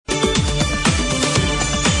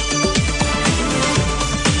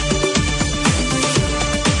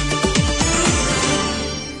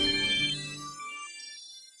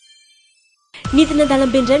Midina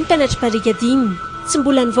an-dalambe indray ny mpianatra barika dimy, tsy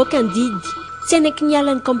mbola nivoaka ny didy, tsy anaiky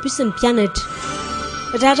niala ny campus ny mpianatra.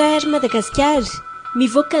 Raharaha Madagascar,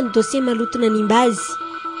 mivoaka ny dossier malotona nimba azy.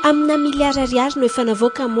 Amina miliara ariary no efa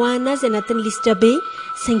navoaka moahana azy anatin'ny listra be,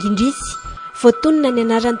 sangindrisy, voatonona ny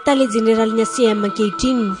anaran'ny tale jeneralin'ny ACM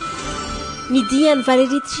ankehitriny. Nidian'ny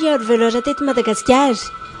Valérie Reveleur teto Madagascar,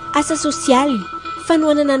 asa sosialy,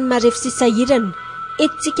 fanohanana ny marefo sy sahirana,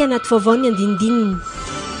 etintsika anaty vaovao ny andinidininy.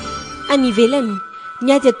 Any ivelany,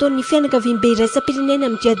 niady ataon'ny fianakaviam-be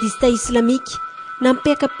iraisam-pirenena amin'ny jihadista islamika,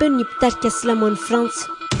 nampiaka-peo ny mpitarika silamo any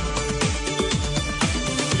Frantsa.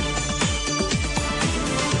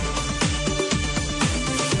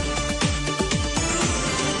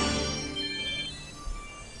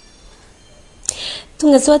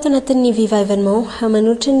 Tonga soa ato anatin'ny viva événement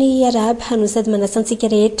manolotra ny araba no sady manasantsika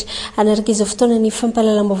rehetra anaraka izao fotoana ny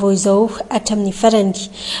fampahalalam-baovao izao hatramin'ny farany.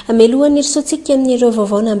 Amelohan'ny risoantsika amin'ireo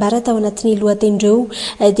vaovao nambara tao anatin'ny lohatenindreo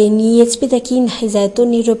dia ny etsipitakiana izay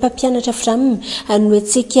ataon'ireo mpampianatra fram no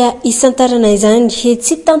etsika isantarana izany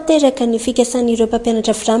tsy tanteraka ny fikasan'ireo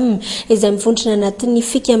mpampianatra fram izay mivondrona anatin'ny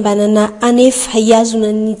fikambanana anefa hiazona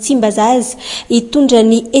ny tsimbazaza hitondra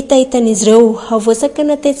ny etaetan'izy ireo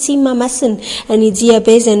voasakana tetsy mamasina ny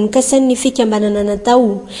be izay nokasan'ny fikambanana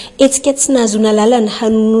natao etsika tsy nahazona lalana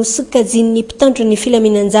hanosokajin'ny mpitandro ny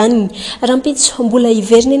filaminan-jany rahampitso mbola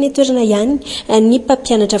iverina eny toerana ihany ny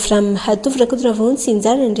mpampianatra fram hatovy rakodina voany sy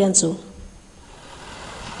njara andrianjo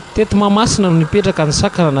teto mamasina no nipetraka ny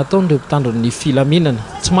sakana nataon'ireo mpitandro ny filaminana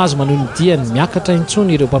tsy mahazo maneho ny diany miakatra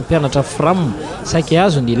intsony ireo mpampianatra fram saika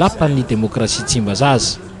azo ny lapan'ny demokrasia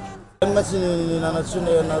tsimbazaza. Masy nanatsony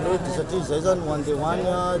anareo dia satria izay zany ho andeha hoany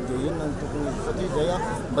dia inona ny tokony satria izay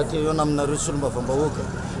mba tia eo aminareo solombavam-bahoaka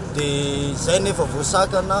dia izay nefa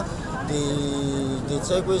voasakana dia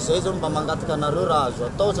tsy haiko hoe izay zao mba mangataka anareo raha azo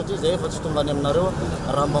atao satria izay efa tsy tombany aminareo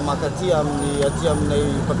raha mba makaty aty aminay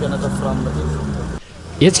mpampianatra fram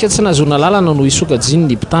etsika tsy nahazona lalana no isokajiny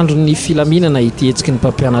ny mpitandro ny filaminana ity etsiky ny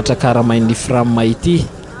mpampianatra karamain'ny fram ity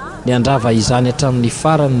ny andrava izany hatramin'ny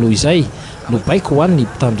farany noho izay no baiko ho an'ny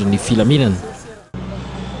mpitandro ny filaminana.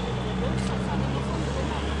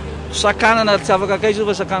 Sakanana tsy afaka akaiza io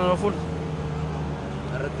fa sakanana foana.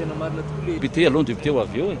 Tena marina tokoa le député aloha député ho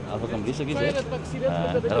avy eo afaka miresaka izy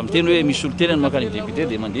raha miteny hoe misy olo tena makany député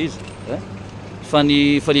dia mandeha izy fa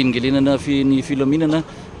ny falingelenana ny filaminana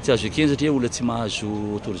tsy azo ekeny satria olona tsy mahazo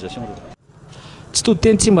autorisation. Tsy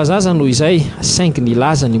toteny tsimbazaza noho izay saingy ny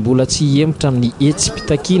laza ny mbola tsy hiemotra amin'ny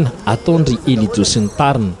etsipitakiana ataondry Elijo sy ny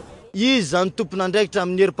tariny. Izy zany tompon'andraikitra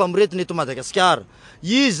amin'ny herim-pamoretiny eto Madagascar.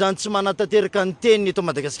 Izy zany tsy manatanteraka ny teniny eto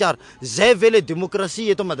Madagascar. Zay ve le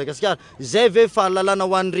demokrasia eto Madagascar. Zay ve fahalalana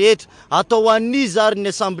ho an'ny rehetra atao an'izy ary ny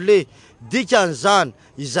assemblée. Dikan'izany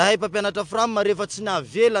izahay mpampianatra fram rehefa tsy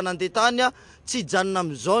navela nandeha tany tsy janona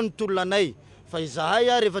amin'izao ny tolonanay. Fa izahay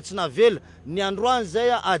rehefa tsy navela ny androany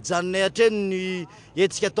zay ajanonay hatreny ny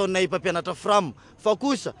etsika ataonay mpampianatra fram fa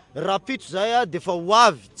kosa rapitro zay dia fa ho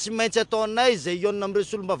avy tsy maintsy ataonay zay iona amin'ireo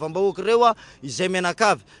solombavam-bahoaka ireo izay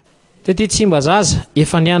menakavy. Tety tsimbazaza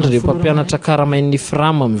efa niandron'ireo mpampianatra karamain'ny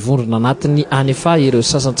fram mivondrona anatiny anefa ireo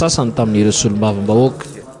sasantsasany tamin'ireo solombavam-bahoaka.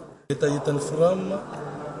 Etaetan'ny fram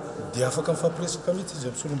dia afaka mifampiresaka mihitsy izy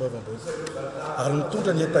amin'ny solombavam-bahoaka ary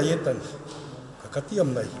mitondra ny etaetany akaty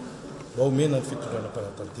aminay mba homena ny fitondrana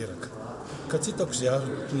mpanatanteraka ka tsy hitako izay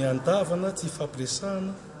ny andavana tsy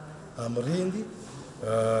fampiresahana amin'ireny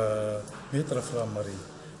mety raha firamareny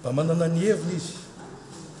mba manana ny heviny izy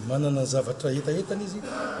manana ny zavatra etaetana izy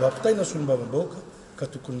mba ampitaina solombavam-bahoaka ka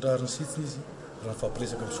tokony rariny sitsiny izy raha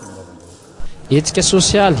mifampiresaka amin'ny solombavam-bahoaka. Etsika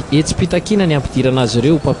sosialy etsi-pitakiana ny ampidirana azy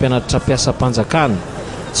ireo mpampianatra mpiasa-panjakana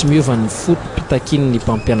tsy miova ny fotom-pitakian'ny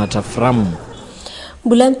mpampianatra fram.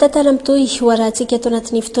 Mbola mitantara mitoy ho arahantsika ato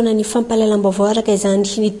anatin'ny fotoanan'ny fampahalalam-baovao araka izany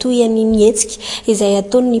nitoy ny etsika izay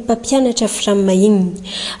ataon'ny mpampianatra fram iny.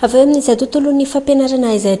 Avy eo amin'izay tontolo ny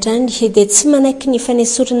fampianarana izay hatrany dia tsy manaiky ny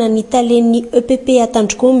fanesorana ny talen'ny EPP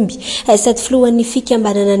Atandrokomby sady filohan'ny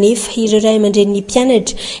fikambanana nefa ireo ray aman-dren'ny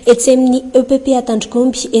mpianatra etsy amin'ny EPP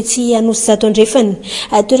Atandrokomby etsy Anosy Zato Andrefana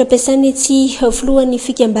toeram-piasana etsy filohan'ny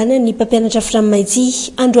fikambanana ny mpampianatra fram ity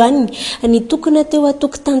androany ny tokona teo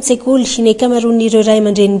atokotany-tsekoly ny ankamaroan'ireo ray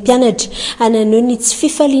aman-dren'ny mpianatra ananeo ny tsy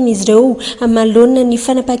fifaliana izy ireo manoloana ny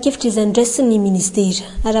fanapahan-kevitra izany rasin'ny ministera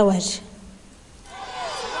arahoary.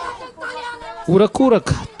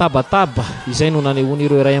 Orakoraka tabataba izay no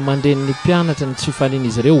nanehoan'ireo ray aman-dren'ny mpianatra ny tsy fifaliana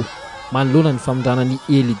izy ireo manoloana ny famindranany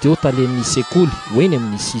Elidio talen'ny sekoly hoeny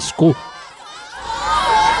amin'ny Cisco.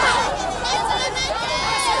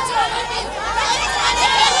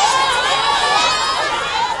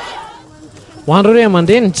 ho andro re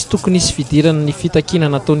aman-dreny tsy tokony isy fidirana ny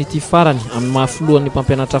fitakinana nataonyity farany amin'ny mahafolohan'ny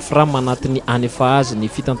mpampianatra frama anatin'ny any efa azy ny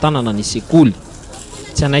fitantanana ny sekoly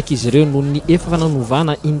tsy anaiky izy ireo noho ny efa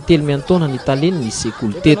nanovana intelo miantaona ny taleny ny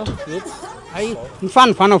sekoly teto. Ny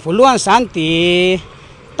fanovana voalohany zany dia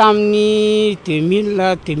tamin'ny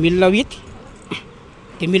 2008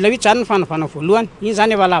 zany ny fanovana voalohany, iny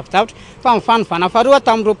zany efa lavidavitra. Fa ny fanovana faharoa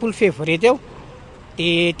tamin'ny 20 février teo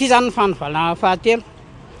dia ity zany ny fanovana fahatelo.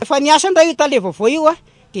 Efa niasa ndray io tale vaovao io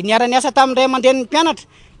dia niara-niasa tamin'ny ray aman-dren'ny mpianatra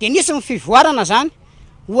dia nisy ny fivoarana zany.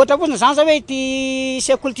 Ohatra fotsiny zany zao hoe ity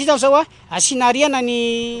sekoly ity zao asiana riana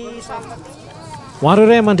ny ho andreo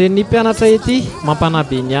ray aman-dren'ny mpianatra ety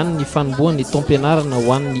mampanabe ny any ny fanombohan'ny taom-pianarana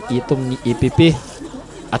ho an'ny eto amin'ny EPP.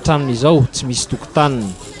 Hatramin'izao tsy misy tokotaniny,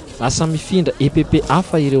 lasa mifindra EPP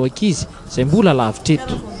hafa ireo ankizy izay mbola lavitra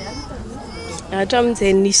eto.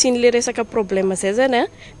 Hatramin'izay nisy le resaka problème zay zany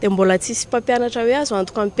dia mbola tsisy mpampianatra hoe azo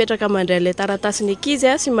antoka mipetraka mandray le taratasiny ankizy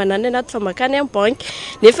sy manana anaty famakany amin'ny banky.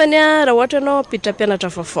 Nefa raha ohatra ianao ampiditra mpianatra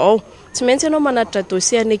vaovao tsy maintsy ianao manatitra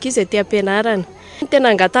dossier ny ankizy aty ampianarana. Tena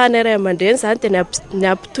angatahana ray aman-dreny zany dia ny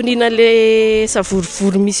ampitoniana le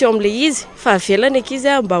savorivory misy eo amin'ilay izy fa avelany ankizy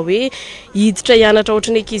mba hoe hiditra hianatra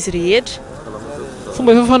ohatry ny ankizy rehetra.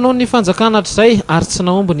 Fomba efa fanaon'ny fanjakana hatr'izay ary tsy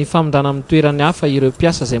naomby ny famondrana amin'ny toerany hafa ireo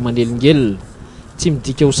mpiasa izay manelingelina. Tsy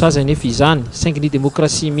midika ho sazy anefa izany saingy ny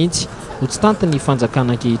demokrasia mihitsy ho tsy tanty ny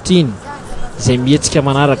fanjakana ankehitriny izay mihetsika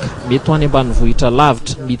manaraka mety ho any ambanivohitra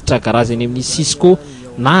lavitra miditra garazy any amin'ny Cisco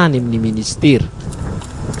na any amin'ny ministera.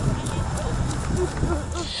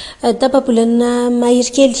 Tapabolana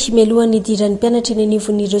mahery kely mialohan'ny idiran'ny mpianatra eny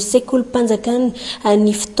anivon'ireo sekolim-panjakana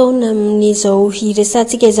ny fotoana amin'izao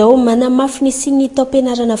iresantsika izao manamafy ny sy ny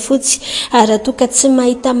taom-pianarana fotsy raha toa ka tsy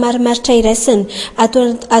mahita marimaritra iraisany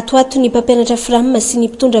atoato ny mpampianatra frama sy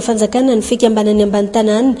ny mpitondra fanjakana ny fikambanany ambany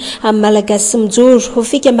tanàna amin'ny malagasy mijoro ho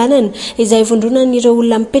fikambanana izay vondronan'ireo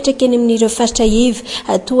olona mipetraka eny amin'ireo faritra iva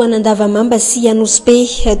toa Nandavamamba sy Anosbe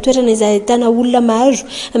toerana izay ahitana olona maro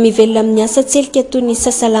mivelona amin'ny asa tselika toy ny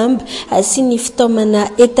sasalamba sy ny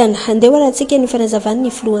fitaomana entana. Handeha rahantsika ny fanazavany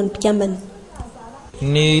ny filohan'ny mpikambana.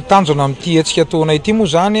 Ny tanjona amin'ity hetsika taona ity moa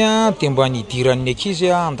zany dia mba nidiran'ny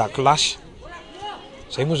ankizy an-dakilasy.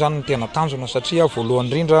 Zay moa zany ny tena tanjona satria voalohany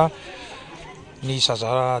indrindra ny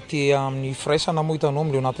zaza ty amin'ny firaisana moa hitanao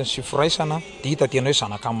amin'ileo anatin'ny sy firaisana dia hita tena hoe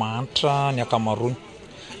zanaka mahantra ny ankamaroany.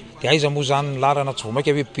 Dia aiza moa zany ny larana tsy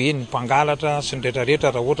voamaika hoe be ny mpangalatra sy ny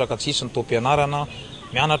rehetrarehetra raha ohatra ka tsisy ny taom-pianarana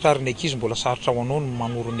mianatra ary ny ankizy mbola sarotra ho anao ny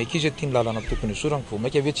manoro ny ankizy ity ny lalana tokony isorana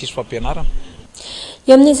voamaika hoe tsisy fampianarana.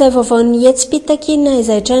 Eo amin'izay vaovaon'ny hetsim-pitakina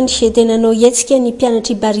izay hatrany tenanao hetsika ny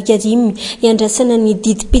mpianatra Barikadimy iandrasana ny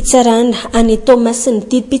didim-pitsarana any Thomas ny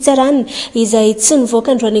didim-pitsarana izay tsy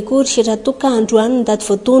nivoaka androany akory raha toa ka androany ny daty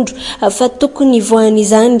voatondro fa tokony voany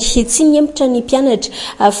izany tsy niempotra ny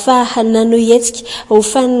mpianatra fa nanao hetsika ho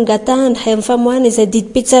fanongatahana amin'ny famoahana izay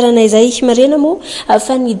didim-pitsarana izay marena moa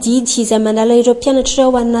fa ny didy izay manala ireo mpianatra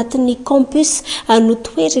ao anatin'ny campus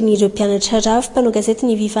notoeriny ireo mpianatra. Raha mpanao gazety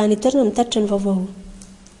ny viva any toerana mitaritra ny vaovao.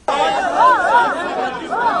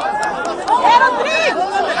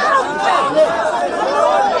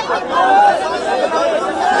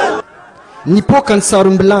 Nipoka ny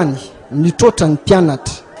sarombilany nitrotra ny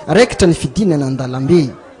mpianatra raikitra ny fidinana an-dalambe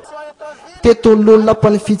teto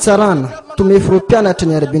lolona-pani fitsarana tomefy ireo mpianatra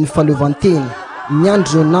ny arabe ny faleovantena ny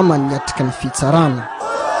andro ireo namany niatrika ny fitsarana.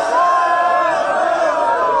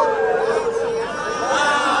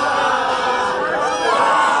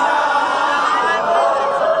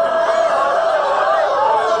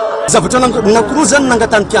 Zavatra nankoroa zany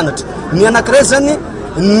nangatany mpianatra. Ny anankiray zany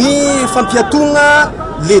ny fampiatona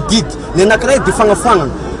le didy, ny anankiray dia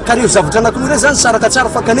fagnafoagnana. Ka ireo zavatra anankiroa zany saraka tsara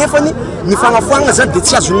fa kanefany ny fagnafoagnana zany dia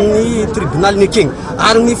tsy azon'ny tribunal ny ekeny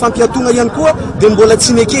ary ny fampiatona ihany koa dia mbola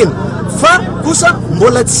tsy nekeny fa kosa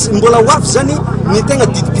mbola hoafy zany ny tegna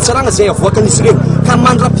didim-pitsarana zay avoakan'izy ireo ka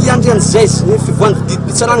mandra-piandry an'izay fivoan'ny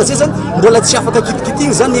didim-pitsarana zay zany mbola tsy afaka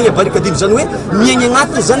kitikitiny zany Barikadimy zany hoe miaigny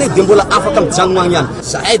agnatiny zany dia mbola afaka mijanona ihany.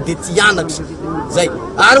 Zahay dia ty ianatra zay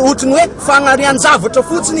ary ohatrany hoe fagnarian-javatra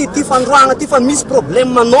fotsiny ty fandroagna ty fa misy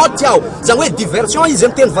problème manoty ao zany hoe diversion izy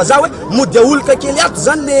amin'ny teny vazaha hoe mody aolika kely ato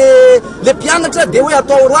zany le mpianatra dia hoe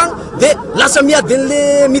atao roagna dia lasa miady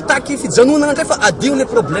an'le mitaky fijanonana ndray fa adio le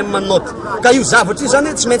problème manoty. Ka io zavatra io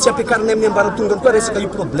zany tsy maintsy ampiakarinay amin'ny ambaratongany koa resaka io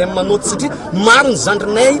problème manoty satria maro ny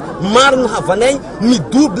zandrinay, maro ny havanay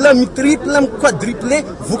midouble, mitriple, miquadruple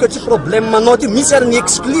vokatry problème manoty io. Misy ary ny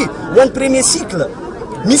exclu ho an'ny premier cycle,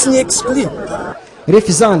 misy ny exclu. Rehefa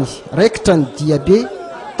izany raikitra ny diabe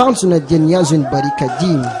tanjona dia niazo ny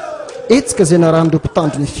Barikadimy etsika izay naran'ireo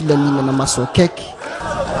mpitandro ny filaminana maso akaiky.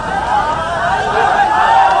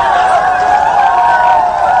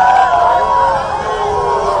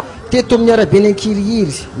 teto amin'ny arabe ny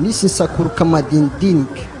ankirihiry misy ny sakoroka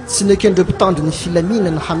madinidinika tsy nekendreo mpitandro ny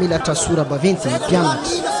filaminana hamelatra sora baventy ny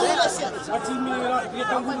mpianatra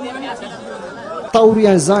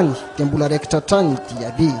taorian'izany dia mbola raikitra trany ny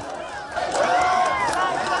diabe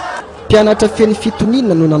mpianatra feny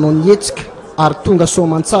fitoninana no nanao ny hetsika ary tonga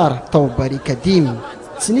soamantsara tao barikadimy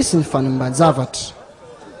tsy nisy ny fanimban-javatra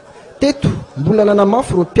teto mbola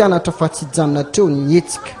nanamafy ro mpianatra fa tsy janona treo ny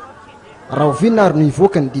hetsika raha oviana ary no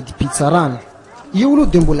ivoaka ny didi-pitsarana io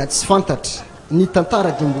aloha dia mbola tsy fantatra ny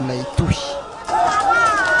tantara dia mbola itohy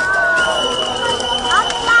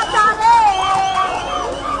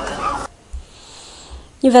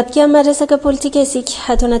Nivadika maresaka politika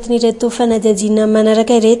isika ato anatin'ireto fanadihadiana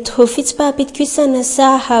manaraka ireto fitsim-pahapitikisana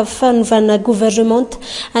sa fanovana gouvernemanta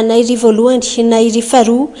na iry voalohany na iry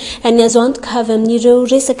faharoa ny azo antoka avy amin'ireo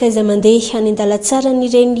resaka izay mandeha any an-dalatsara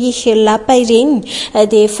n'ireny lapa ireny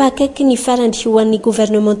dia fakaiky ny farany ho an'ny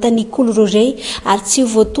gouvernemanta ny Kolo Roger ary tsy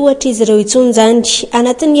voatohatra izy ireo intsony zany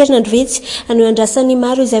anatin'ny herinandro vitsy no andrasany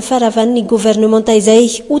maro izay faravan'ny gouvernemanta izay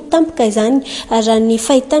ho tampoka izany raha ny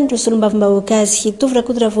fahitan'ireo solombavambahoaka azy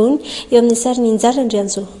tovrakodravony eo amin'ny sariny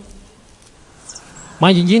Njalandrianjo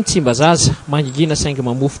manginginy Tsimbazaza mangingina saingy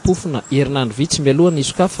mamofopofona herinandro vitsy mialoha ny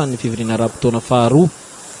sokafan'ny fivoriana ara-potoana faharoa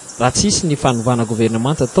raha tsisy ny fanovana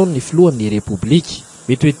gouvernemanta ataony filohan'ny repoblika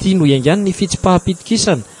mety hoe tia no iangany ny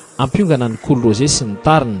fitsim-pahapitikisana ampiongana ny Kolo Roger sy ny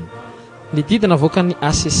tariny ny didina avoakan'ny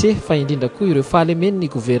ACC fa indrindra koa ireo fahalemen'ny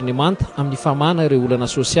gouvernemanta amin'ny famana ireo olana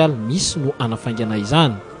sosialy misy no anafaingana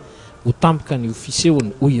izany ho tampoka ny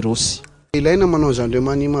ofisehony hoy Rosy ilaina manao zandreo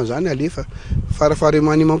manima zany alefa farafare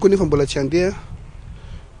manima koa nefa mbola tsy andeha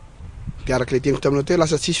dia araka le teniko taminao teo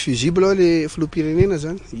lasa tsisy fusible le filoham-pirenena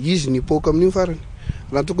zany izy nipoka amin'io farany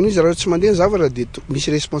raha tokony izy raha tsy mandeha ny zavatra dia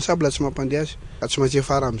misy responsable tsy mampandeha azy tsy maintsy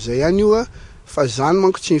fara amin'izay ihany io fa zany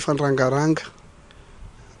manko tsy mifandrangaranga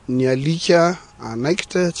ny alika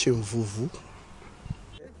anaikitra tsy mivovo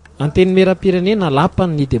anteny meram-pirenena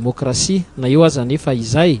lapan'ny demokrasia na eo aza nefa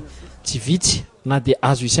izay tsy vitsy na dia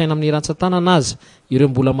azo isaina amin'ny rantsan-tanana aza ireo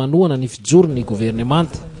mbola manohana ny fijorony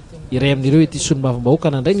gouvernemanta iray amin'ireo ety solombavambahoaka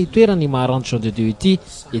nandray ny toerany maharanto Jean de Dieu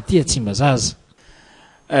ety Tsimbazaza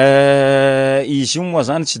izy io moa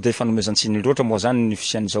zany tsy dia fanomezantsiny loatra moa zany ny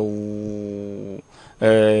fisian'izao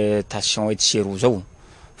tension ety seroa zao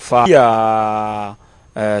fa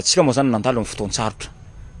tsika moa zany nandalo amin'ny fotoan-tsarotra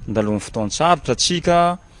nandalo amin'ny fotoan-tsarotra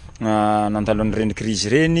tsika nandalo an'ireny crise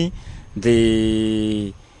reny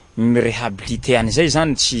dia mirehabilité an'izay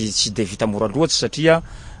zany tsy de vita mora loatsy satria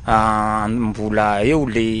mbola eo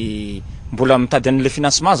le mbola mitady an'le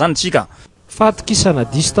financement zany tsika fahatokisana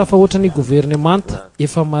diso tafahoatra ny gouvernemanta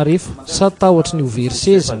efa marefo sa tahotra ny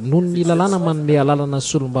overseza noho ny lalàna manome alalana ny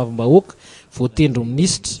solombavambahoaka voatendro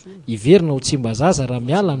minisitra iverina ho Tsimbazaza raha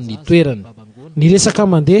miala amin'ny toerany ny resaka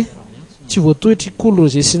mandeha tsy voatoetry Kolo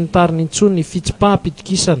Roger sy ny tariny intsony ny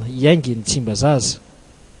fitsim-pahapitikisana iaingy ny Tsimbazaza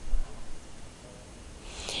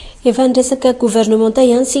efa nresaka gouvernemanta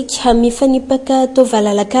ihany sika mifanipaka tao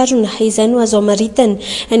valalakarona izay no azo amaritany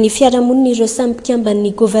ny fiarahamonina ireo samy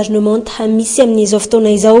mpikamban'ny gouvernemanta misy amin'izao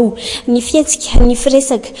fotoana izao ny fietsika ny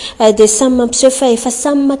firesaka dia samy mampiseho fa efa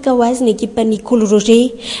samy maka ho azy ny ekipan'ny Kolo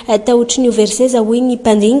Roger tahotra ny overseza hoy ny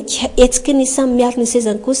mpandinika etsika ny samy miaro ny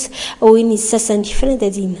sezany kosa hoy ny sasany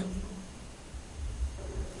fanadadiana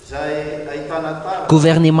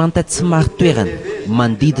gouvernemanta tsy maro toerana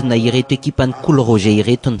mandidina ireto ekipan'ny Kolo Roger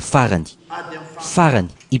ireto ny farany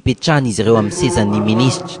ipetrahana izy ireo amin'ny sezan'ny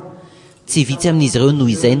minisitra tsy vitsy amin'izy ireo noho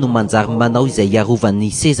izay no manjary manao izay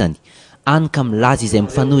hiarovan'ny sezany anyka milaza izay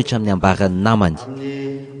mifanohitra amin'ny ambaran'ny namany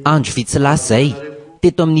andro vitsy lasa zay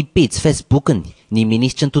teto amin'ny pejy facebookny ny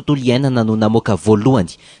ministra ny tontolo iainana no namoaka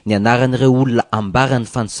voalohany ny anaran'ireo olona ambaran'ny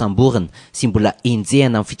fanosamborana sy mbola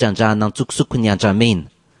enjehana amin'ny fitrandrahana antsokosoko ny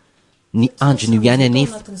andramena ny andron'io ihany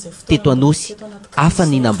anefa teto anosy hafa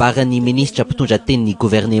ny nambaran'ny ministra mpitondra tenin'ny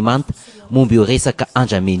gouvernemanta momba eo resaka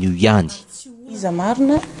andramena io ihany iza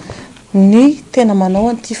marina ny tena manao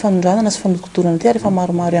an'ity fanondranana sy famokodorana ty rehefa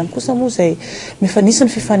maromaro ihany kosa moa zay mifanisa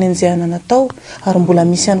ny fifanenjehana natao ary mbola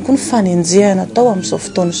misy ihany koa ny fanenjehana natao amin'izao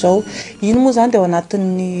fotoana izao ino moa zany dia ao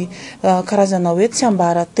anatin'ny karazana hoe tsy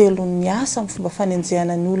ambara telo ny asa amin'ny fomba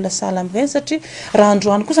fanenjehana ny olona sahala amin'ireny satria raha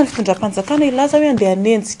androany kosa ny fitondram-panjakana ilaza hoe andeha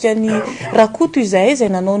hanenjika ny rakoto izay izay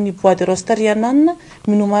nanao ny bois de rose tariananina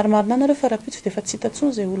mino marimarinana reo fa raha pitso dia efa tsy hita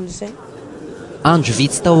tsony izay olona izay andro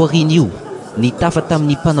vitsy tao aoriana io nitafa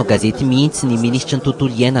tamin'ny mpanao gazety mihitsy ny ministra ny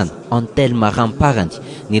tontolo iainana Antelma Ramparany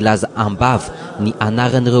nilaza ambava ny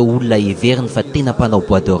anaran'ireo olona everiny fa tena mpanao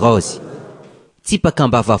bois de rose tsipaka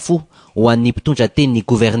ambava fo ho an'ny mpitondra tenin'ny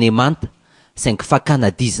gouvernemanta 5 fakana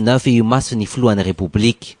 19 eo maso ny filohan'ny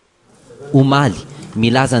repoblika omaly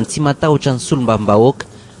milaza ny tsy matahotra ny solombam-bahoaka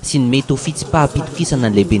sy ny mety ho fitsipaham-pitokisana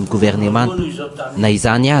ny lehiben'ny governemanta. Na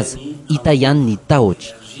izany aza hita ihany ny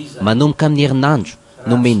tahotra. Manomboka amin'ny herinandro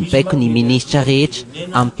nomeny baiko ny minisitra rehetra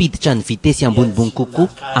ampiditra ny vitesy ambonimbony kokoa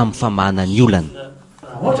amin'ny famahana ny olana.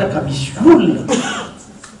 Ohatra ka misy olona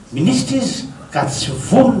ministra izy ka tsy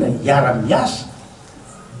volona hiara-miasa,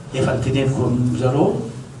 efa nyteneniko zareo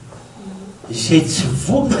izay tsy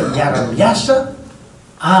volona hiara-miasa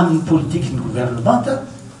amin'ny politiky ny gouvernemanta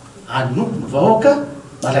anompo ny vahoaka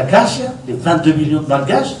malagasy le 22 millions de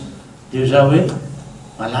malgasy dia za hoe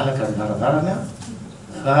malalaka ny varavarana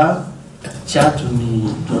fa tsy ato ny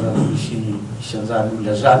toerana misy isanjany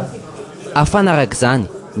olona zany. Afanaraka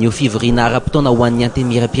ny ho fivoriana ara-potoana ho an'ny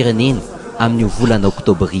antemira-pirenena amin'ny volana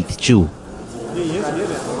oktobra hiditra io.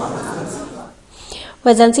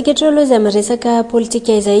 Hoazantsika hatreo aloha izay miresaka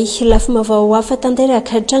politika izay lafimavao hafa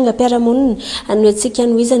tanteraka trangam-piarahamonina anoantsika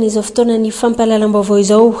no izany izao fotoana ny fampahalalam-baovao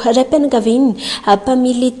izao. Raim-pianakaviana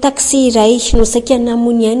mpamily taksi iray no saika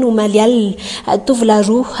namony ainy no maly alina. Tovolahy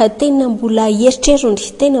roa tena mbola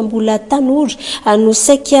eritrerony, tena mbola tanora no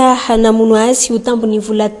saika namono azy ho tambony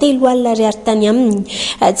vola 3 alina ariary tany aminy.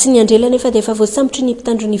 Tsy niandrela nefa dia efa voasambotra ny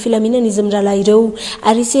mpitandro ny filaminana izy mirahalahy ireo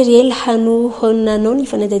ary seriela no nanao ny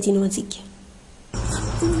fanadadiana antsika.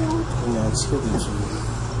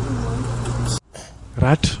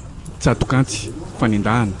 Ratra tsatokantsy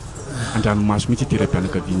fanindahana andranomaso mihitsy ity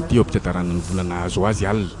raim-pianakaviana ity eo ampitantarana ny volana azo azy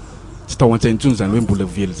alina. Tsy tao an-tsainy intsony zany hoe mbola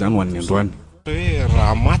vely zany ho an'ny androany. Hoe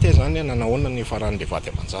raha maty zany nanahoana ny faran'le vady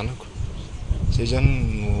aman-janako. Zay zany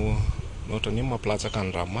no ohatrany mampilatsaka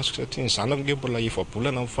ny ranomasoko satria ny zanako nge mbola efa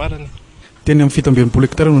bolana amin'ny farany. Teny amin'ny 7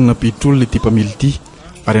 hektara no nampiditra olona ity mpamily ity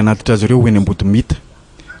ary anatitra azy ireo ho eny Ambotomita.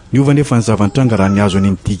 Niova nefa ny zavantranga raha niazo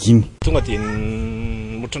any Tigy iny. Tonga dia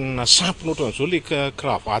ohatrany nasampy ohatran'izao le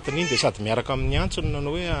kravatany iny dia sady miaraka amin'ny antsony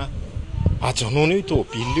nanao hoe ajanona io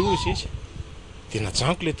tôbily io izy. Dia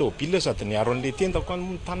najanoko le tôbily sady niaro an'le tendako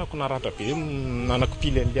any tanako naratra be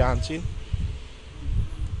nanakopily an'le antsy iny.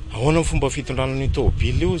 Ahoana ny fomba fitondrana ny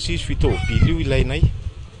tôbily io izy fitôbily io ilainay.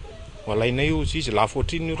 Alainay io izy lafo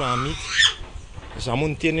ohatriny io raha amidy. Za moa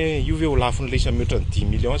ny teny io ve ho lafo ny lesa mihoatra ny 10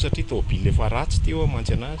 millions satria tôbily efa ratsy ty eo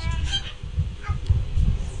amantsy anazy.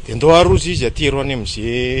 Dia ndao arozy izy atero any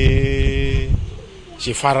amin'izay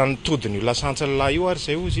farany todiny io lasantsalahy io ary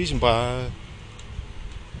zay izy mba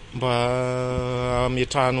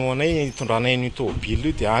ametrahanao anay hitondranay ny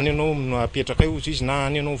tôbily io dia any ianao apetraka io izy na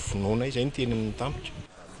any ianao vonoana izay ny teny amin'ny tampitra.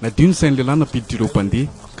 Nadio ny sain'ny lehilahy napiditra ireo mpandeha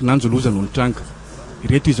kinanjoloza no nitranga.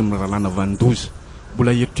 Ireto izy miralana vandoza.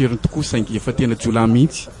 Mbola eritreriny tokoa saingy efa tena jiolahy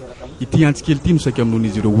mihitsy. Ity antsikely ity no saika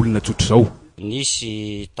amin'n'izy ireo olona tsotra zao.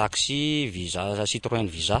 Nisy taxi visa Citroën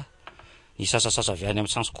visa. Ny sasasasa avy any amin'ny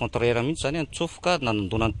sens contraire mihitsy zany nitsofoka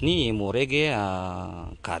nanondonany morege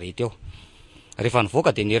garety eo. Rehefa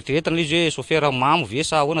nivoaka dia nieritrereta izy hoe chauffeur mamo ve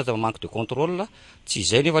sa ahoana fa manque de contrôle. Tsy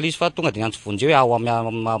izay nefa izy fa tonga dia nantsy vonjeo hoe ao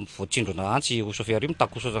amin'ny voatsindrona antsy io chauffeur io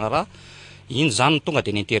mitakosozana raha. Iny zany tonga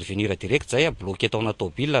dia nintervenir direct zay bloqué tao anaty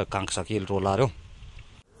tôbila kankisa kely rola reo.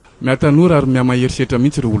 Miatanora ary miamaherisetra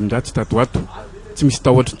mihitsy ireo olon-dratsy tato ato. Tsy misy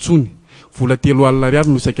tahotra intsony. Vola 3 alina ariary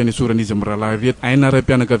no saika nisoran'izy mirahalahy reto. Aina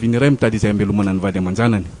raim-pianakaviana iray mitady izay hamelomana ny vady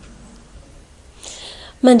aman-janany.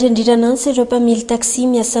 Mandrendriranantsy ireo mpamily taksi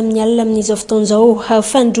miasa amin'ny alina amin'izao fotoana izao.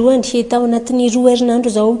 Fandroany tao anatin'ny 2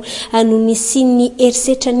 herinandro izao no nisy ny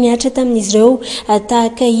herisetra niatra tamin'izy ireo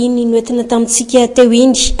tahaka iny noentina tamintsika teo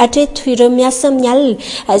iny. Hatreto ireo miasa amin'ny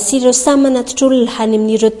alina sy ireo samy manatitra olona any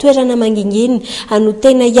amin'ireo toerana mangingina no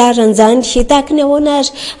tena hiaran'izany. Tahaka ny ahoana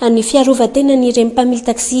ary ny fiarovan-tena n'ireny mpamily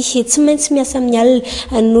taksi tsy maintsy miasa amin'ny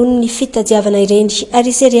alina noho ny fitadiavana ireny.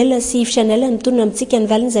 Ary seriela sy Chanel mitondra amintsika ny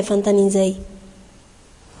valiny izay fanontanian'izay.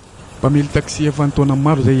 Mpamily taksi efa ntaona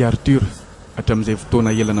maro zay Arthur hatramin'izay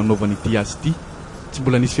fotoana ela nanaovany ity azy ity. Tsy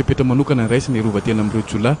mbola nisy fepetra manokana raisiny irovatena amin'ireo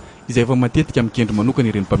jiolahy izay efa matetika mikendry manokana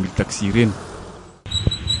ireny mpamily taksi ireny.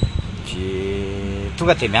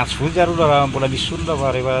 Tonga dia miantso vonjy ary raha mbola misy olona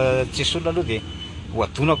fa rehefa tsisy olona aloha dia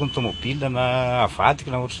hoadonako ny tômôbila na avadiko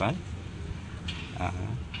na ohatr' izany.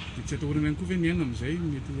 Tsy atahorana ihany koa ve ny aina amin'izay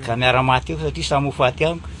mety ka miara-maty eo satria samy ho faty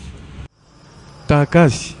amiko. Tahaka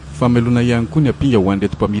azy famelona ihany koa ny ampinga ho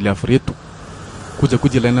an'reto mpamily hafa reto.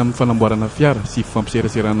 Kojakoja ilaina amin'ny fanamboarana fiara sy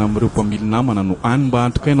fampiseraserana amin'ireo mpamily namana no any mba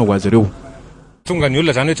antokaina ho azy ireo. Tonga ny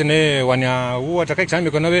olona zany ohatrany hoe ho any ohatra kaiky zany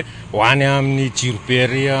meko anao hoe ho any amin'ny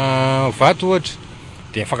jirobery vato ohatra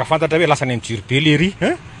dia fakafantatra hoe lasa any amin'ny jirobe lery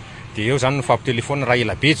dia eo zany mifampitelefona raha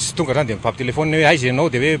ela be tsy tonga zany dia mifampitelefona hoe aiza ianao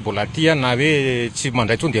dia hoe mbola aty na hoe tsy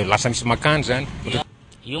mandray tsony dia lasa misy makandry zany.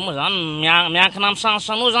 Io moa zany miankina amin'ny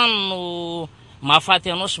sansanao zany no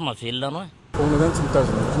mahafaty anao sy mahavelona anao. Foana zany tsy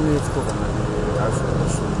mitazona hoe fitaovana azo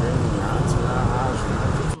soloeny miantsy na azo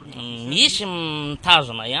misy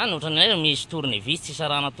mitazona ihany ohatrany hoe misy tournevis tsy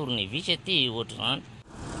sarana tournevis aty ohatra zany.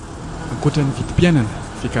 Ankoatran'ny vidim-piainana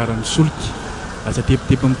fiakaran'ny solika asa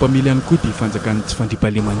tepitepin'ny mpamily ihany koa dia fanjakan'ny tsy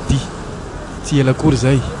fandriam-pahalemana ity. Tsy ela akory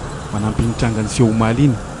izay manampy ny trangany sy omaly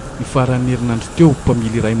iny ny faran'ny herinandro teo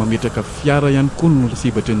mpamily iray mametraka fiara ihany koa no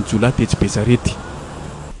sebatry ny Jolay tetsy Besarety.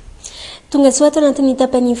 Tonga tsy ato anatin'ny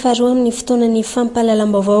tapany faharoa amin'ny fotoanan'ny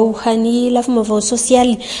fampahalalam-baovao any lafim-baovao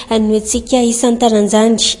sosialy ny antsika isan'ny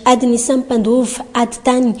taranjandry adiny isan'ny mpandova ady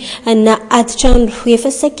tany na ady trano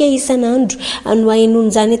efa saika isan'andro no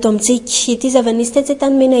hainon'izany eto amintsika. Ity zava-nisy tetsy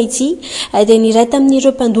tany mena ity dia niray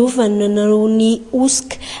tamin'ireo mpandova nanao ny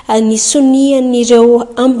osika ny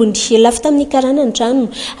sonian'ireo ambony lafy tamin'ny karana ny trano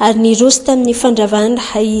ary ny rosy tamin'ny fandravana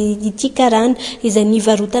ity karana izay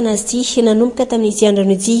nivarotana azy ity nanomboka tamin'ity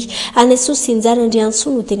andrano ity.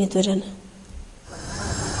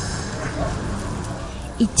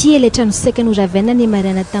 Ity eletrano saika noravana ny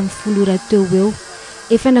marana tamin'ny folora teo eo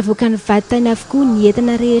efa navoaka ny vatany avokoa ny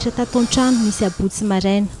entana rehetra tato an-trano misy abotsy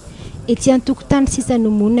maraina ety an-tokotany sisa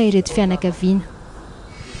nomonina ireto fianakaviana.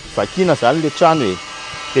 Vakina zany le trano e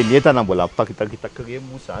dia ny entana mbola mipakitakitaka re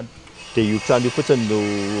moa zany dia io trano io fotsiny no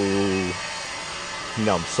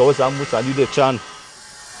amin'izao zany moa zany io le trano.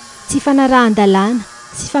 Tsy fanarahan-dalàna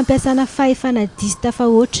sy fampiasana fahefana diso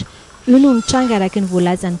tafahoatra io no nitranga araka ny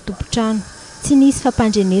voalazan'ny tompo-trano. Tsy nisy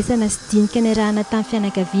fampandrenesana sy dinika ny rahana tamin'ny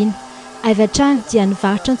fianakaviana. Avy hatrany dia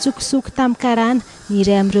nivarotra ntsokosoko tamin'ny karana ny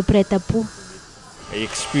iray amin'ireo mpiray-tam-po.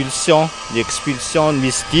 Expulsion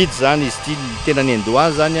misy didy zany izy ity tena ny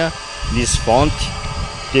andohany zany a nisy vente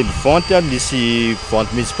dia ny vente a misy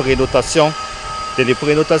vente misy prénotation dia le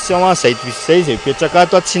prénotation zay ipetraka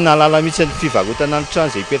ato tsy nalala mihitsy ny fivarotana ny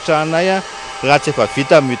trano zay ipetrahanay a raha tsy efa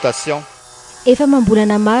vita mutation. Efa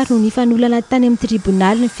mambolana maro no nifanolana tany amin'ny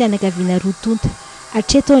tribonaly ny fianakaviana rotonta.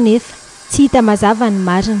 Hatreto anefa tsy hita mazava ny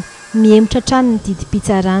marina mihemotra trano ny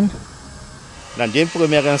didim-pitsarana. Nandeha ny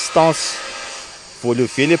première instance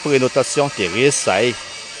voalevé le prénotation dia resy zahay.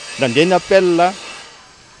 Nandeha ny appel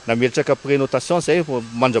nametraka prénotation zay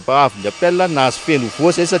mandrapahavy ny appel nahazo feno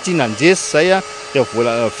voa zay satria nandresy zay a dia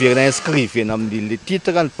vola verina inscrivena amin'ny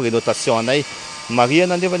titre ny prénotation anay.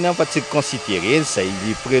 Mariana nefa ny fa tsy considéré zay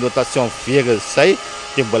prénotation vera zay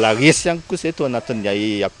dia mbola resy ihany koa zay to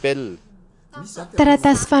anatin'ny appel.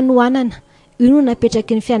 Taratasy fanohanana io no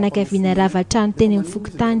napetraky ny fianakaviana rava-trano teny amin'ny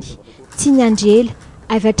fokotany. Tsy niandry ela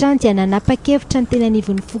avy hatrany dia nanapa-kevitra ny teny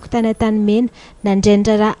anivon'ny fokotany Tanimena nandray ny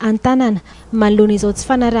raharaha an-tanana manoloana izao tsy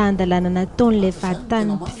fanarahan-dalàna nataon'ilay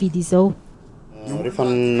vaditany ny mpividy izao. Rehefa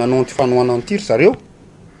nanao ty fanohanana ty ry zareo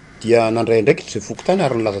dia nandray ndraiky izay fokotany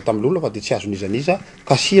ary nilaza tamin'ny olona fa dia tsy azon'izaniza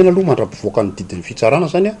kasihana aloha mandra-pivoaka ny didin'ny fitsarana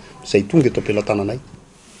zany a izay tonga eto am-pelantananay.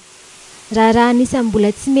 Raharaha anisany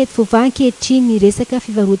mbola tsy mety vovà ankehitriny ny resaka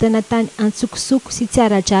fivarotana tany antsokosoko sy tsy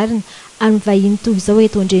ara-drarina amin'ny vahiny toy izao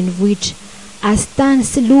eto an-drenivohitra. Asitany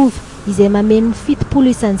sy lova izay mameno ny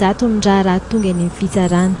 70 isanjato ny raharaha tonga any amin'ny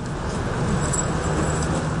fitsarana.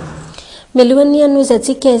 Melohan'ny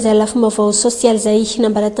anoizantsika izay lafim-baovao sosialy izay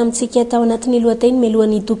nambara tamintsika tao anatin'ny lohateny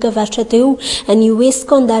melohan'ny doka varotra teo ny hoe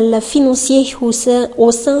scandale financier au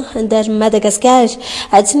sein de Madagascar.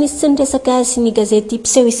 Tsy nisy tsy niresaka azy ny gazety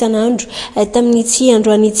mpiseho isan'andro tamin'ity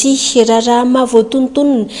androany ity raharaha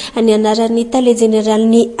mahavoatontonona ny anaran'ny tale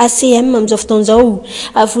general'ny ACM amin'izao fotoan'izao.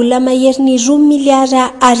 Vola mahery ny 2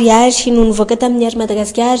 miliara ariary no nivoaka tamin'ny ary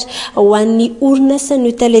Madagascar ho an'ny orinasa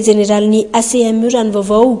ny tale general'ny ACM io raha ny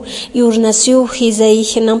vaovao. Nasio izay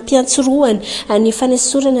nampiantsoroana ny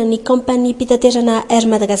fanesorana ny kampany pitaterana Air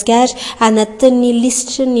Madagascar anatin'ny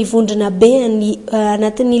listra ny vondrona be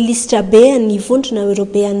anatin'ny listra be ny vondrona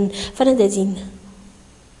européenne fanadazina.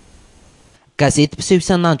 Gazety mpiseho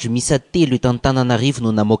isan'andro misa telo eto Antananarivo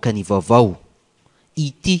no namoaka ny vaovao.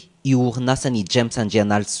 Ity io orinasany James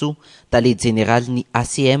Andrianalso tale general ny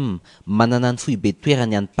ACM manana ny foibe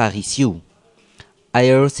toerany any Paris io.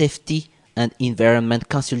 Aero Safety and Environment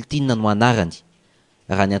Consulting no anarany.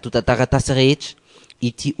 Raha ny antota taratasy rehetra,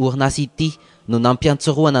 ity orinasa ity no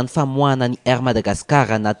nampiantsoroana ny famoahana ny Air Madagascar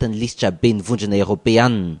anatin'ny listra be ny vondrona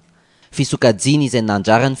Européenne. Fisokajiny izay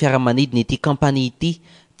nandrara ny fiaramanidina ity kampany ity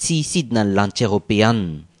tsy hisidina ny lanitra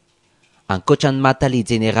Européenne. Ankoatra ny mahatale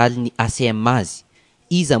general ny ACM azy,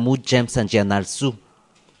 iza moa James Andrianalso.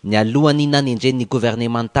 Ny alohany nanendren'ny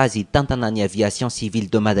gouvernementazy tantana ny aviation civile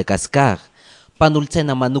de Madagascar,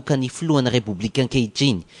 panolotsaina manokany filohan'ny Republika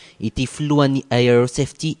ankehitriny ity filohan'ny Aero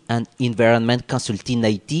Safety and Environment Consulting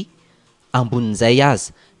ity, ambonin'izay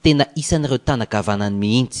aza tena isan'ireo tanakavanany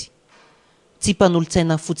mihitsy. Tsy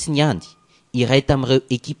panolotsaina fotsiny ihany, iray tamin'ireo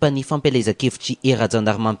ekipan'ny fampelezakevitry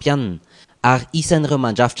era-jandarmampianina ary isan'ireo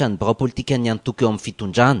mandrafitra ny birao politika ny antoko eo amin'ny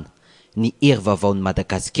fitondrana ny hery vaovaon'ny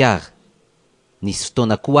Madagasikara. nisy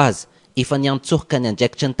fotoana koa aza efa niantsofoka ny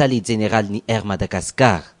andraikitra ny tale jeneraly ny air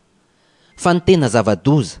Madagascar. Fa ny tena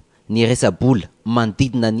zava-doza ny resabola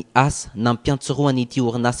mandidina ny asa nampiantsoroany ity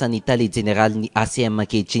orinasa ny tale jeneraly ny ACM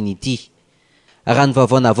ankehitriny ity. Raha ny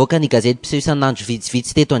vaovao navoaka ny gazety mpiseho isan'andro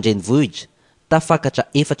vitsivitsy teto Andrenivohitra, tafakatra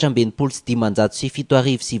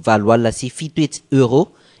 4,7,7 euro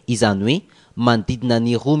izany hoe mandidina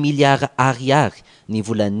ny 2 miliara ariary ny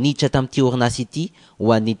vola niditra tamin'ity orinasa ity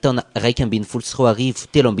ho an'ny taona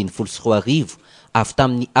 2013 avy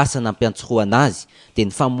tamin'ny asa nampiantsoroana azy dia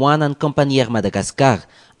ny famohanany kompania Air Madagascar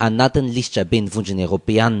anatin'ny listra be ny vondrony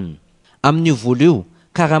Europeanina. Amin'io vola io,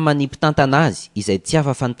 karaha manimpitantana azy izay tsy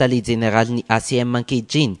hafa fa ny tale jeneraly ny ACM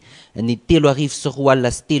ankehitriny ny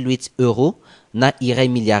 3,3 euro na 1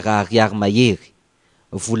 miliara ariary mahery.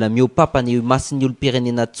 Vola miopapa ny masin'ny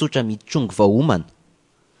olo-pirenena tsotra mitrongo vahoomana.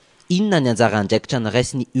 Inona ny anjara andraikitra ny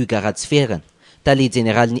raisiny Hugues Ratsferana, tale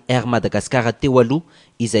jeneraly ny Air Madagascar teo aloha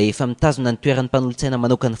izay efa mitazona ny toeran'ny mpanolontsaina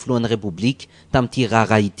manokana filohan'ny Repoblika tamin'ity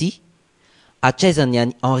raharaha ity? Atraizany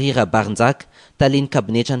any Henri Rabarinjaka, tale ny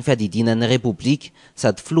kabinetra ny fiadidinan'ny Repoblika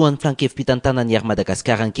sady filohan'ny flankevim-pitantanan'ny Air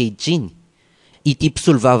Madagascar ankehitriny. Ity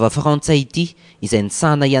mpisolovava frantsay ity izay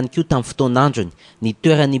nisahana ihany koa tamin'ny fotoan'androny ny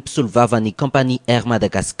toeran'ny mpisolovava-ny kompania Air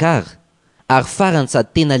Madagascar. Ary farany sady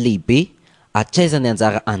tena lehibe, atraizany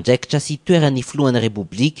anjara andraikitra sy toeran'ny filohan'ny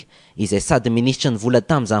Repoblika izay sady ministra ny vola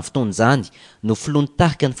tamin'izany fotoan'izany no filohan'ny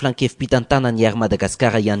tarika ny flankevim-pitantanan'ny Air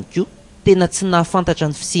Madagascar ihany koa. Tena tsy nahafantatra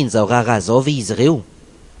ny fisian'izao raharaha zao ve izy ireo?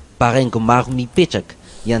 Baraingo maro mipetraka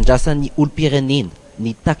iandrasan'ny olo-pirenena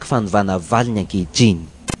ny taky fanovana valiny ankehitriny.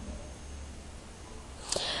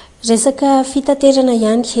 Resaka fitaterana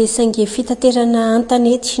ihany saingy fitaterana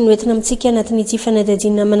antanety no entina amintsika anatin'ity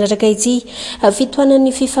fanadihadiana manaraka ity.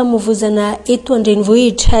 Fitohanan'ny fifamoivoizana eto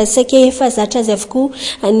Andrenivohitra saika efa zatra azy avokoa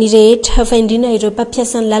ny rehetra fa indrindra ireo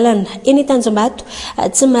mpampiasa ny lalana eny Tanjombato,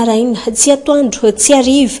 tsy maraina, tsy atoandro, tsy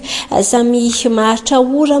hariva, samy maharitra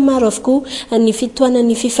ora maro avokoa ny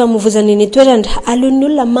fitohanan'ny fifamoivoizana eny toerana. Aleon'ny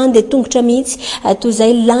olona mandeha tongotra mihitsy toy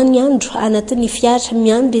izay lany andro anatin'ny fiara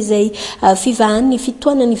miandry izay fivahan'ny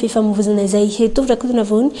fitohanan'ny famovozana izay eto rakodina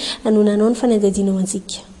vony anonanao ny fanadihadiana ho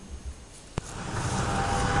antsika.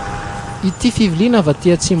 Ity fiviliana avy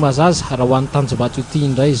aty Tsimbazaza raha ho an'ny Tanjombato ity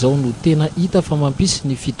indray izao no tena hita fa mampisy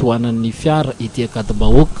ny fitohanan'ny fiara ety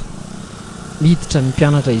Akadibahoaka. Miditra ny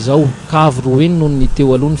mpianatra izao ka avy roeny noho ny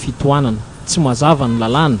teo aloha ny fitohanana, tsy mazava ny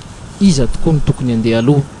lalàna, iza tokoa ny tokony andeha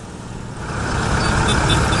aloha.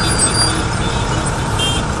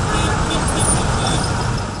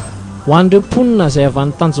 Ho an'ireo mponina izay avy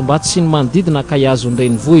any Tanjombato sy ny manodidina ka hiazo ny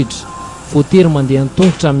Renivohitra, voatery mandeha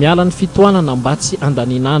an-tongotra miala ny fitohanana mba tsy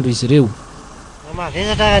andanian'andro izy ireo.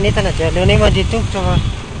 Mavesatra netana dia aleonay mandeha tongotra fa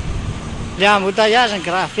le embouteillage ny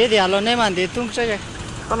grave dia aleonay mandeha tongotra.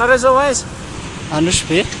 Fanareo zao aiza?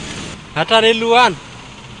 Anosy atrare lohany.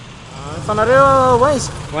 Fanareo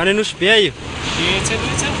aiza? Ho any Anosy io.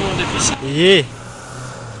 Ie.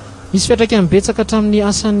 Misy fiantraikany betsaka hatramin'ny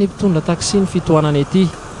asan'ny mpitondra taksi ny fitohanana ety.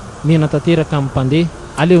 Mena tanteraka amin'ny mpandeha,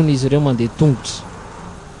 aleon'izy ireo mandeha tongotra.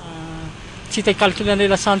 Tsy hita calculan'ny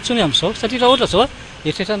lasantsony amin'izao satria raha ohatra zao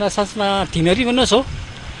eritreretra lasasina 5 anao zao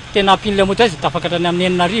tena ampin'ilay embouteillage tafakatra ny amin'ny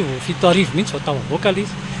 9 7 mihitsy vao tavavoaka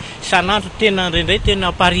izy. Isan'andro tena indraindray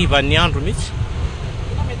tena parivan'ny andro mihitsy.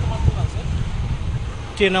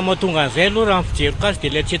 Tena mahatonga an'izay aloha raha fijeriko azy dia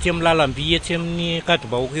ilay atsy amin'ny lalam-by etsy amin'ny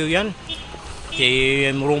Akadibahoaka eo ihany dia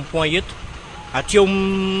amin'ny rond-point eto. Aty eo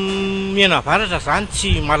mianavaratra zany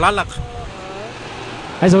tsy malalaka.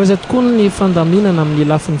 Aiza tokoa ny fandaminana amin'ny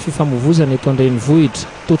lafin'ny fifamoivoizana eto Andrenivohitra,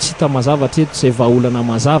 toa tsy hita mazava hatreto izay vahaolana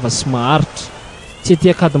mazava sy maharitra. Tsy ety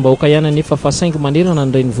Akadibahoaka ihany anefa fa saingy manerana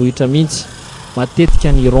ny Renivohitra mihitsy.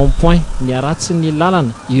 Matetika ny rond-point, ny aratsy ny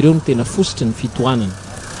lalana, ireo no tena fositry ny fitohanana.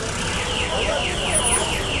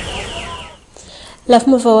 Lafy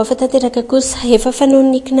mavao hafa tanteraka kosa efa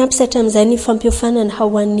fanaon'ny KNAPS hatramin'izay ny fampiofanana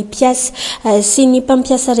ho an'ny mpiasa sy ny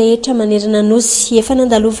mpampiasa rehetra manerana Anosy. Efa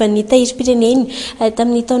nandalovan'ny tahirim-pireneny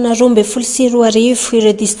tamin'ny taona 2012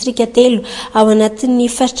 ireo distrika 3 ao anatin'ny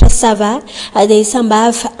faritra Sava dia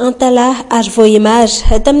Isambava, Antala ary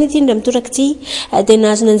Vohemara. Tamin'ity indray mitoraka-ity dia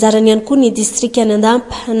nahazo ny anjarany ihany koa ny distrika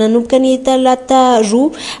Anandampa nanomboka ny talata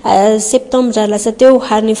 2 septambra lasa teo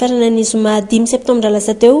ary ny farana ny zoma 5 septambra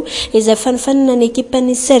lasa teo izay fanofanana ny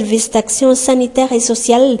ekipan'ny service d'action sanitaire et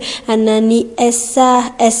sociale anany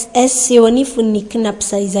SASS eo anivon'ny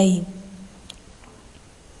KNAPS izay.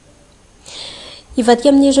 Ivadika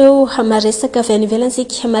amin'ireo maresaka avy any ivelany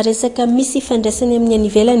sika maresaka misy fandraisany amin'ny any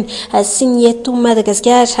ivelany sy ny eto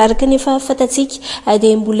Madagascar araka nefa fatatsika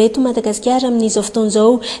dia mbola eto Madagascar amin'izao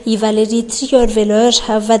fotoan'izao i Valérie Trierweiler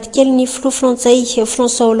vadikely ny filoha frantsay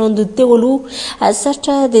François Hollande teo aloha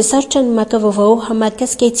sarotra dia sarotra ny maka vaovao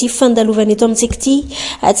mahakasika ity fandalovana eto amintsika ity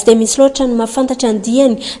tsy dia misy loatra ny mahafantatra ny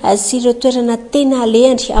diany sy ireo toerana tena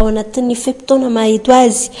alehany ao anatin'ny feptaona maheto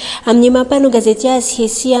azy amin'ny mampano gazety azy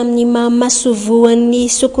sy amin'ny mahamasovo ny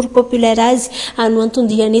secours populaire azy no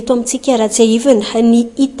antondihany eto amintsika raha tsy ahivana ny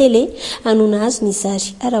itélé anona azy ny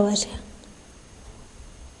sary arahoary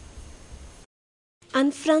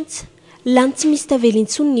any Frantsa lany tsy misy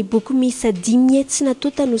tavelintsony ny boky miisa 10 hetsy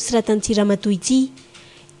natota no soratan'ity ramatoa ity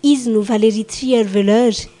izy no Valérie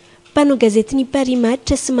Trierweiler mpanao gazety ny Paris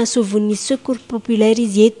Match sy mahasovon'ny secours populaire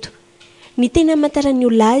izy eto ny tena amantarany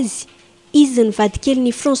olona azy izy ny vadikely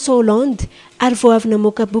ny François Hollande ary vao avy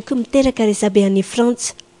namoaka boky miteraka resabe any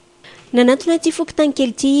Frantsa. Nanantona ity fokontany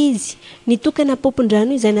kely ity izy nitokana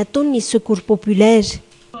popondrano izay nataony ny secours populaire.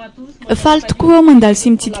 Faly tokoa aho mandalo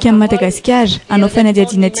sy mitsidika amin'ny Madagascar anao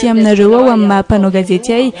fanadihadiana aty aminareo ao amin'ny maha-mpanao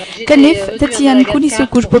gazety ay kanefa taty ihany koa ny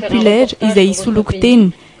secours populaire izay isoloko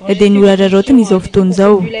teny dia ny orararaotiny izao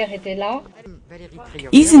fotoan'izao.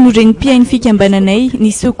 Izy no renim-piainy fikambananay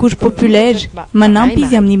ny secours populaire manampy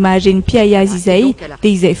izy amin'ny maha renim-piay azy izay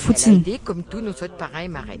dia izay fotsiny.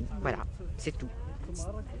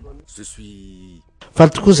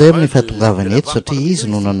 Faly tokoa izay amin'ny fahatongavany eto satria izy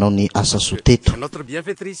no nanao ny asa soa teto.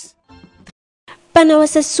 Mpanao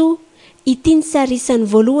asa soa ity ny sary isan'ny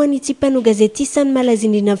voalohany ity mpanao gazety isan'ny malaza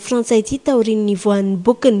indrindra amin'ny Frantsa ity taorian'ny voan'ny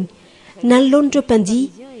bokiny nanoloan'ireo mpandihy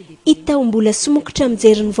hita ho mbola somokotra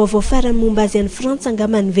mijery ny vaovao farany momba azy any Frantsa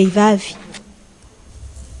angamba ny vehivavy.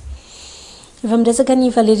 Efa miresaka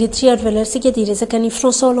ny Valérie Trierweiler sika dia resaka ny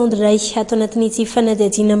François Hollande ray ato anatin'ity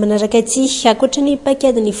fanadihadiana manaraka ity ankoatra ny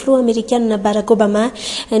pakady ny filoha Amerikanina Barack Obama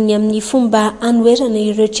ny amin'ny fomba anoerana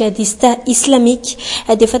ireo jihadista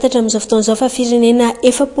islamika dia fantatra amin'izao fotoan'izao fa firenena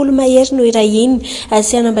 70 mahery no irahiny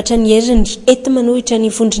sy hanambatra ny heriny ety manohitra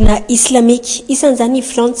ny vondrona islamika isan'izany ny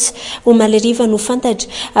Frantsa ho maleriva no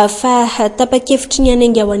fantatra fa tapa-kevitry ny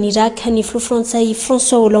anainga ao any Irak ny filoha frantsay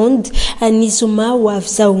François Hollande ny zoma ho avy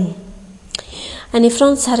izao. Any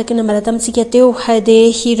Frantsa araka nambarata amintsika teo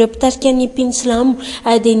dia ireo mpitarika ny mpino silamo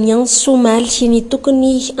dia ny antso maly ny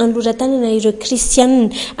tokony anloratanana ireo kristianina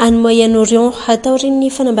any Moyen-Orient taorian'ny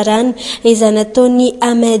fanambarana izay nataony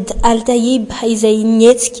Ahmed Al-Taib izay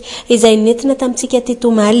nietsika izay nentina tamintsika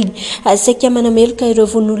teto maly saika manameloka ireo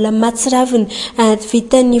von'olona matsiravina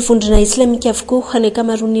vitan'ny vondrona islamika avokoa ny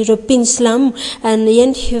akamaroan'ireo mpino silamo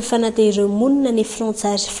eny fanatay ireo monina ny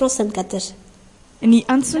Frantsa ary Fransa ny 4. Ny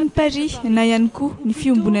antson'ny Paris na ihany koa ny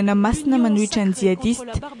fiombonana masina manohitra ny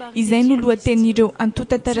jihadista izay no lohatenin'ireo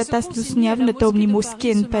antota taratasy nosoniavina tao amin'ny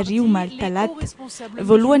moskea ny Paris omaly talata.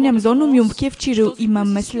 Voalohany amin'izao no miombon-kevitra ireo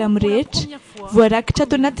imam silamo rehetra voarakitra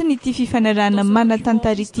ato anatiny ity fifanarahana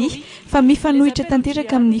manan-tantara ity fa mifanohitra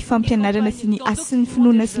tanteraka amin'ny fampianarana sy ny asin'ny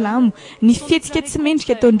finoana silamo ny fihetsika tsy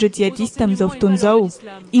mendrika ataon'ireo jihadista amin'izao fotoan'izao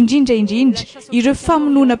indrindra ireo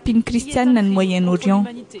famonoana mpino kristianina ny Moyen-Orient.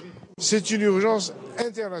 C'est une urgence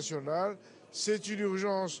internationale, c'est une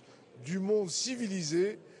urgence du monde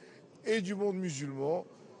civilisé et du monde musulman.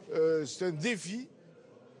 C'est un défi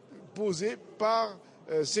posé par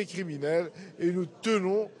ces criminels et nous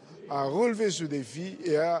tenons à relever ce défi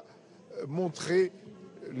et à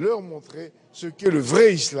leur montrer ce qu'est le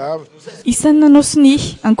vrai islam. Isan'ny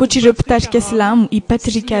nanosiny ankoatr'ireo mpitarika silamo i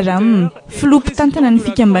Patrick Aram filoha mpitantana ny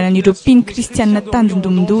fikambanan'ireo mpino kristianina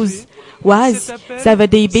tandrondom-dozy. Ho azy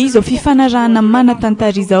zava-dehibe izao fifanarahana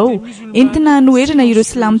manan-tantara izao entina hanoerana ireo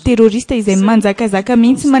silamo terrorista izay manjakazaka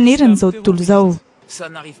mihitsy manerana izao tontolo izao. Ça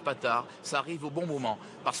n'arrive pas tard, ça arrive au bon moment,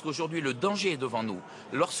 parce qu'aujourd'hui le danger est devant nous.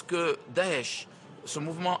 Lorsque Daesh, ce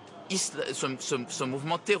mouvement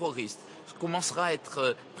terroriste, commencera à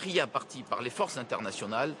être pris à partie par les forces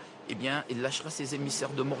internationales, eh bien, il lâchera ses émissaires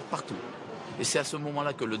de mort partout. Et c'est à ce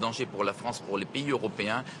moment-là que le danger pour la France, pour les pays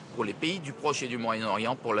européens, pour les pays du Proche et du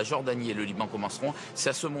Moyen-Orient, pour la Jordanie et le Liban commenceront. C'est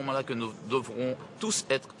à ce moment-là que nous devrons tous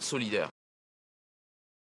être solidaires.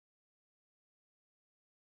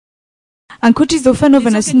 Ankoatr'izao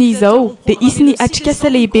fanaovana siny izao dia isy atrikasa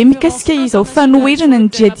lehibe mikasika izao fanoherana ny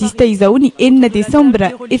jihadista izao ny 9 Desambra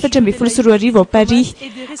 2024 ao Paris.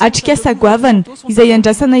 Atrikasa goavana izay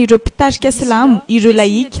andrasana ireo mpitarika silamo, ireo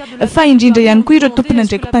laika fa indrindra ihany koa ireo tompona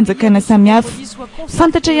ndraiky mpanjakana samihafa.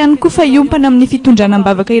 Fantatra ihany koa fa iompana amin'ny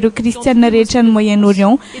fitondranam-bavaka ireo kristianina rehetra ny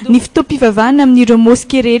Moyen-Orient ny fitoam-pivavahana amin'ireo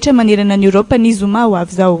moskea rehetra manerana ny Europa ny zoma ho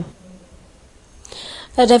avy izao.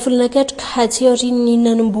 raha volonakatroka tsy aorian'ny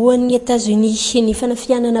nanomboan'ny États-Unis ny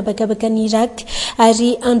fanafianana bakabaka ny Irak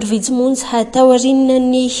ary andro vitsimonja atao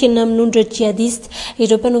aorianany namin'ondro jihadiste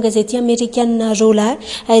ireo mpanao gazety amerikanina Rola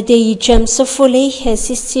dia i James Foley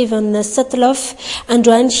sy Steven Sutcliffe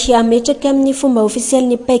androany ametraka amin'ny fomba ofisialy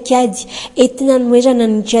ny paikady entina noerana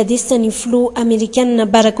ny jihadiste ny filoha amerikanina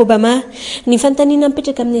Barack Obama ny fanontaniana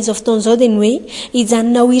mipetraka amin'izao fotoana izao dia ny hoe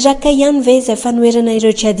hijanona ao Irak ihany ve izay fanoerana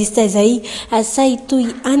ireo jihadiste izay asay toy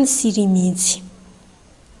any Syrie mihitsy.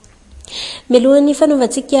 Melohan'ny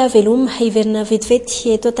fanaovantsika veloma hiverina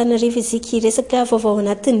vetivety eto Antananarivo isika resaka vaovao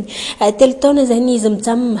anatiny telo taona izay ny izy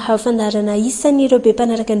mijanona fandarana isan'ny ireo be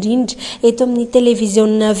mpanaraka indrindra eto amin'ny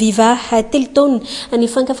televiziona Viva telo taona ny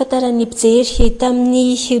fankafantaran'ny mpijery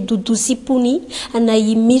tamin'ny dodosipony na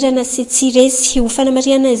imirana sy tsiresy ho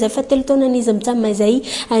fanamariana izay fa telo taona ny izy mijanona izay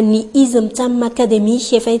ny izy mijanona akademi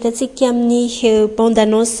efa hitantsika amin'ny bande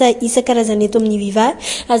annonce isan-karazany eto amin'ny Viva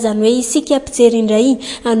azany hoe isika mpijery indray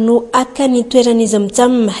no aka ny toeran'izy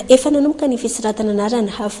mijanona efa nanomboka ny fisiratana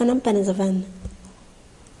anarana fanampanazavana.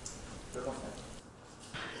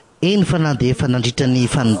 Eny fanandeha efa nandritra ny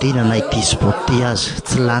fanondrenana ity spoty azy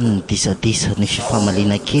tsy lany ny disadisa ny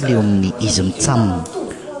fifamalina kely eo amin'ny izy mitsamina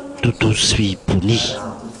dodo sy bony.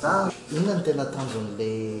 Inona ny tena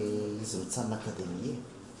tanjon'ilay izy mitsamina akademia?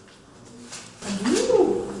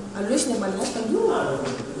 Aloha sy ny malaza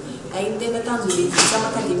ay tena tanjon'ilay izy mitsamina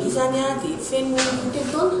akademia zany dia feno telo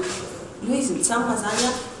taona. Lui izy mitsamina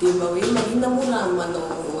zany dia mba hoe maninona moa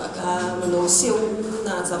raha manao seho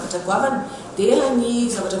na zavatra goavana dia ny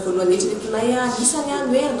zavatra voalohany eritreretinay anisany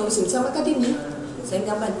hoe anao izy mitsamina akademia zay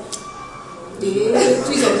ngambany dia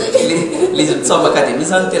toy izao le izy mitsamina akademia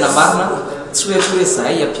zany tena marina tsy hoe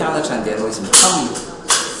zahay ampianatra andeha anao izy mitsamina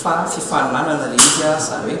fa fifaninanana le izy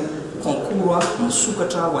zany hoe concours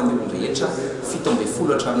misokatra ho an'ny olon-rehetra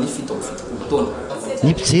 17 hatramin'ny 17 taona. Ny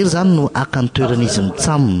mpijery zany no aka ny toeran'izy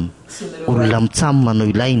mitsamina olona mitsamina no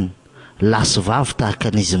ilainy lasy vavy tahaka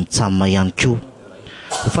n'izy mitsamina ihany koa.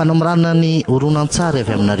 Ho fanamorana ny horonan-tsary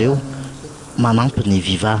avy aminareo manampy ny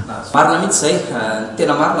Viva. Marina mihitsy zay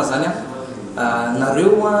tena marina zany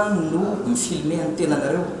nareo no mifilme ny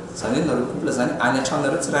tenanareo zany hoe nareo couple zany any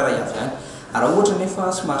an-tranonareo tsirairay avy any raha ohatra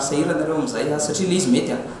nefa somary sahira nareo amin'izay satria le izy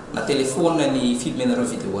mety na telefona ny filmenareo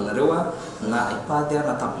vidéo anareo na iPad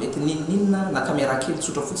na tablette ninninna na caméra kely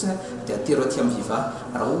tsotra fotsiny dia atero aty amin'ny Viva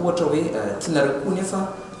raha ohatra hoe tianareo koa nefa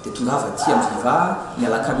dia tongava aty amin'ny Viva ny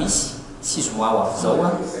alakamisy 6 mois avy zao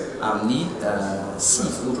amin'ny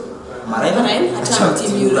 6 ora maraina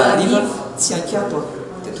hatramin'ny 10 ora ariva tsy ankiato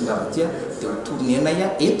dia tongava aty dia ho tournenay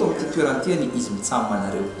eto amin'ity toerana ty ny izy mitsamina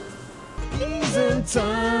anareo.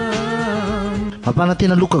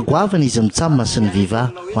 Mampanantena loka goavana izy mitsamina sy ny Viva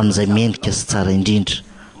ho an'izay mendrika sy tsara indrindra.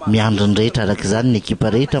 Miandry ny rehetra araka izany ny ekipa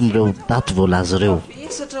rehetra amin'ireo daty voalaza ireo.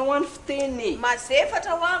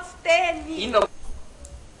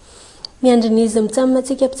 Miandry ny izy mitsamina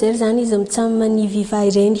antsika mpijery zany izy mitsamina ny Viva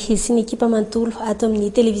ireny sy ny ekipa manontolo ato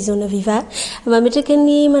amin'ny televiziona Viva mametraka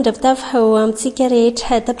ny mandravitava ho amintsika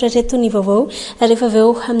rehetra tapitra reto ny vaovao rehefa avy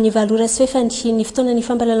eo amin'ny 7 ora sy fefany ny fotoana ny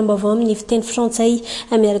fampahalalam-baovao amin'ny fiteny frantsay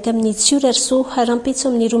miaraka amin'ny Tsiora Arso rampitso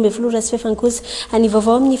amin'ny 12 ora sy fefany kosa ny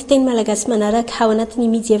vaovao amin'ny fiteny malagasy manaraka ao anatin'ny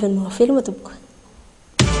midi événement. Veloma tompoko.